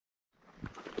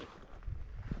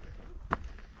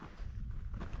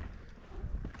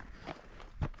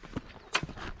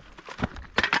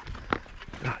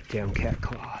Damn cat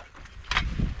claw.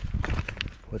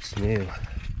 What's new?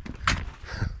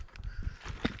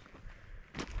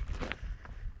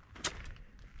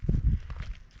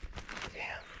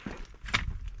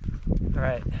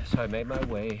 Alright, so I made my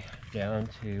way down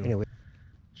to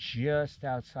just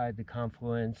outside the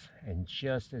confluence and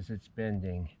just as it's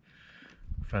bending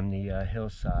from the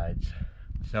hillsides.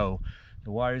 So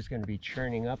the water is going to be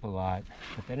churning up a lot,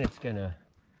 but then it'll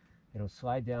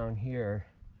slide down here,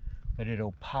 but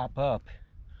it'll pop up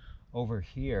over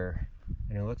here,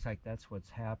 and it looks like that's what's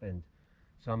happened.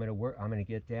 So I'm going to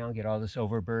get down, get all this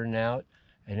overburden out,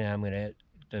 and then I'm going to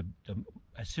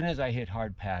as soon as I hit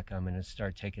hard pack, I'm going to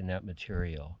start taking that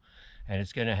material. And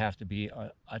it's going to have to be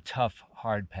a tough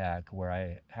hard pack where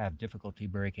I have difficulty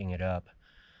breaking it up.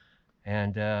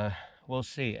 And we'll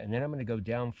see. And then I'm going to go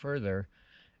down further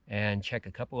and check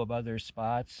a couple of other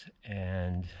spots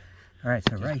and all right,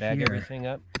 so just right bag here, everything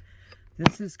up.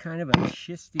 This is kind of a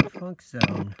schisty funk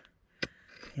zone.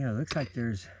 Yeah, it looks like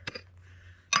there's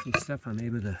some stuff I'm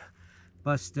able to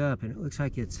bust up, and it looks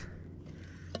like it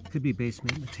could be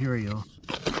basement material.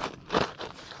 Yeah,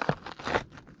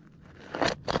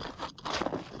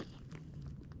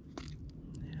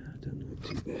 it doesn't look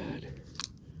too bad.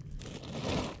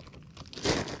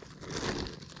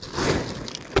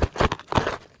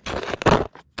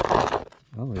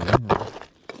 Oh yeah,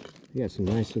 we got some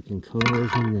nice looking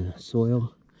colors in the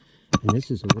soil, and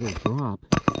this is a little drop.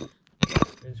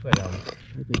 Here's what I'm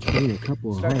between a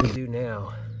couple of starting to do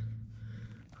now.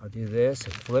 I'll do this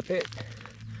and flip it.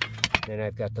 Then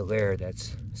I've got the layer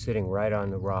that's sitting right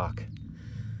on the rock.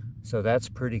 So that's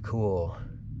pretty cool.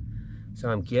 So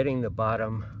I'm getting the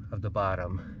bottom of the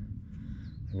bottom,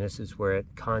 and this is where it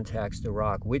contacts the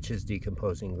rock, which is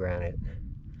decomposing granite.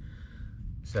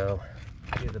 So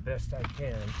I'll do the best I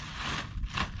can.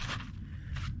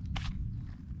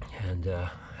 And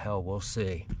hell, we'll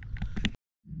see.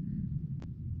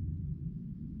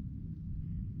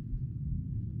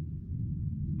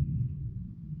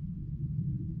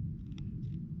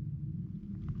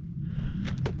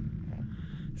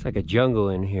 It's like a jungle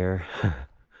in here.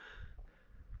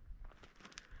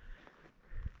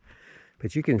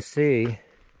 But you can see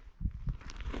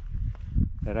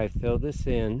that I filled this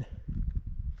in,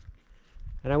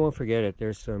 and I won't forget it.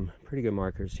 There's some pretty good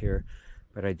markers here,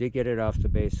 but I did get it off the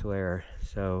base layer.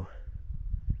 So,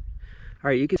 all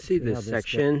right, you can see this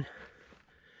section,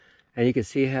 and you can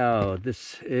see how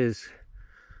this is,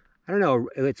 I don't know,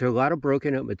 it's a lot of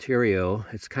broken up material.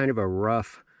 It's kind of a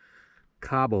rough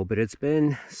cobble, but it's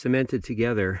been cemented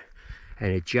together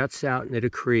and it juts out into the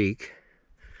creek.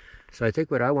 So I think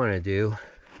what I want to do,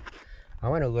 I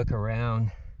want to look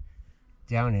around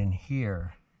down in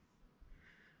here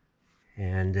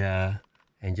and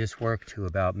just work to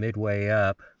about midway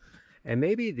up, and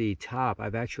maybe the top.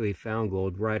 I've actually found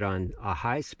gold right on a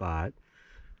high spot,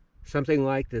 something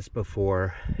like this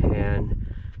before, and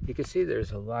you can see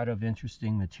there's a lot of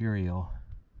interesting material,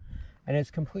 and it's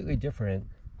completely different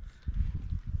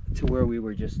to where we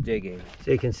were just digging.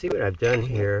 So you can see what I've done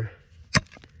here.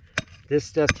 This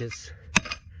stuff just,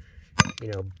 you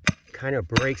know, kind of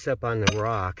breaks up on the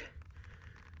rock.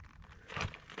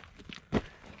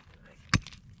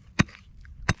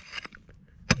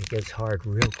 It gets hard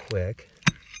real quick.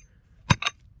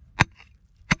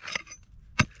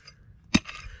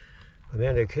 But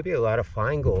man, there could be a lot of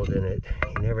fine gold in it.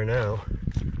 You never know.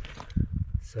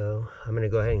 So I'm going to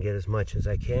go ahead and get as much as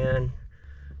I can,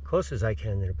 close as I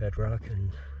can to the bedrock,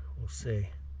 and we'll see.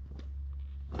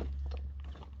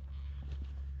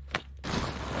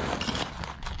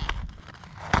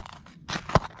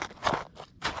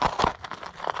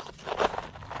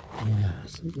 Yeah,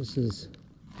 so this is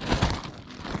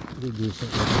pretty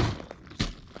decent looking.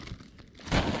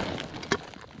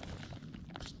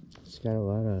 It's got a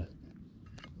lot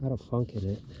of funk in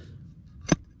it.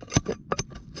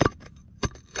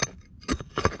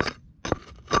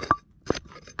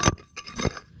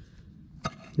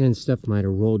 And stuff might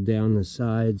have rolled down the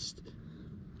sides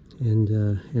and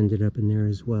ended up in there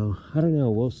as well. I don't know,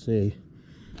 we'll see.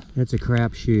 That's a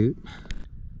crapshoot.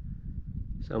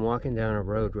 So I'm walking down a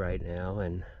road right now,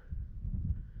 and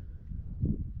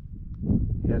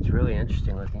yeah, it's really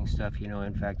interesting looking stuff. You know,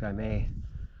 in fact, I may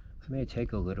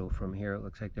take a little from here. It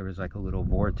looks like there was like a little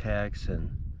vortex, and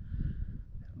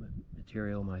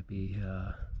material might be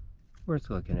worth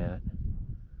looking at.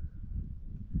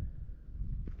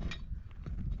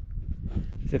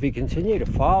 So if you continue to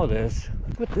follow this,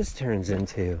 look what this turns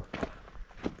into.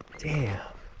 Damn.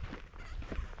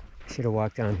 I should have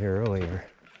walked down here earlier.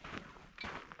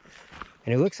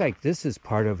 And it looks like this is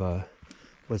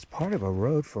was part of a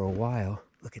road for a while.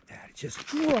 Look at that, it just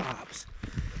drops.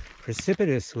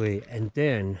 precipitously, and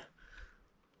then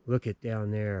look at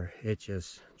down there, it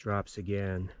just drops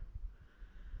again.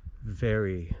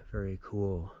 Very, very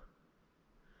cool.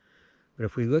 But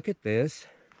if we look at this,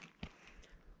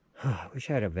 I wish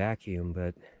I had a vacuum,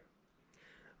 but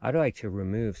I'd like to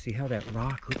remove, see how that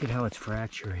rock, look at how it's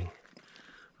fracturing.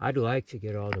 I'd like to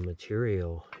get all the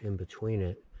material in between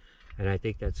it, and I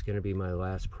think that's going to be my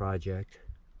last project.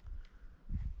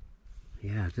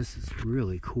 Yeah, this is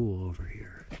really cool over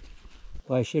here.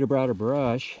 Well, I should have brought a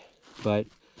brush, but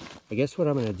I guess what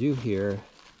I'm going to do here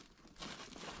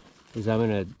is I'm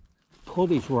going to pull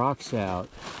these rocks out.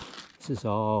 This is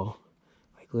all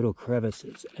like little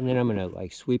crevices, and then I'm going to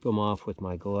like sweep them off with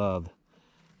my glove.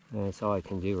 And that's all I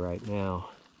can do right now.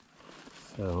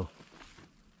 So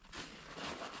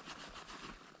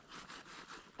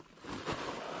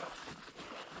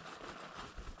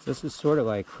this is sort of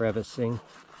like crevicing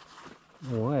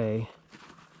in a way.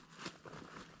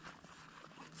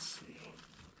 Let's see.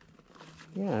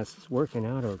 Yeah, this is working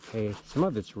out okay. Some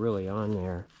of it's really on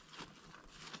there.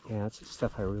 Yeah, that's the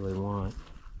stuff I really want.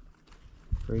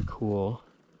 Very cool.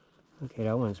 Okay,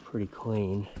 that one's pretty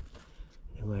clean.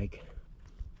 And like,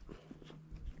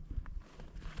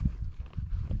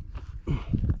 oh,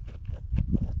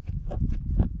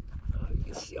 you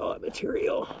can see all that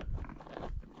material.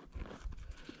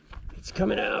 It's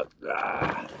coming out.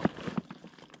 Ah.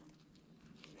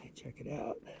 Hey, check it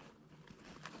out.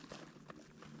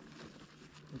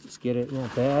 I'll just get it in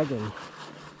that bag and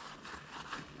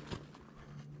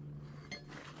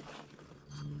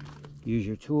use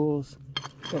your tools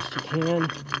best you can.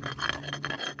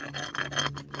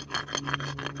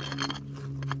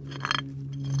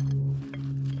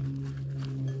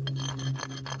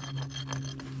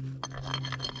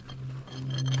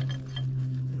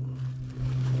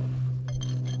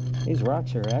 These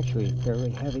rocks are actually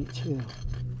fairly heavy too.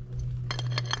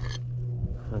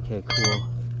 Okay, cool.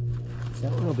 So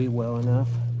that one will be well enough.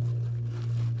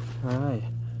 All right,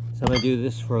 so I'm gonna do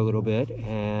this for a little bit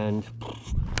and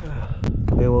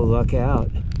we will luck out.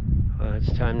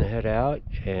 It's time to head out,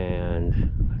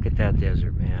 and look at that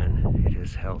desert, man. It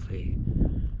is healthy.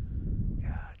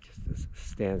 God, just this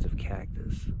stands of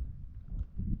cactus.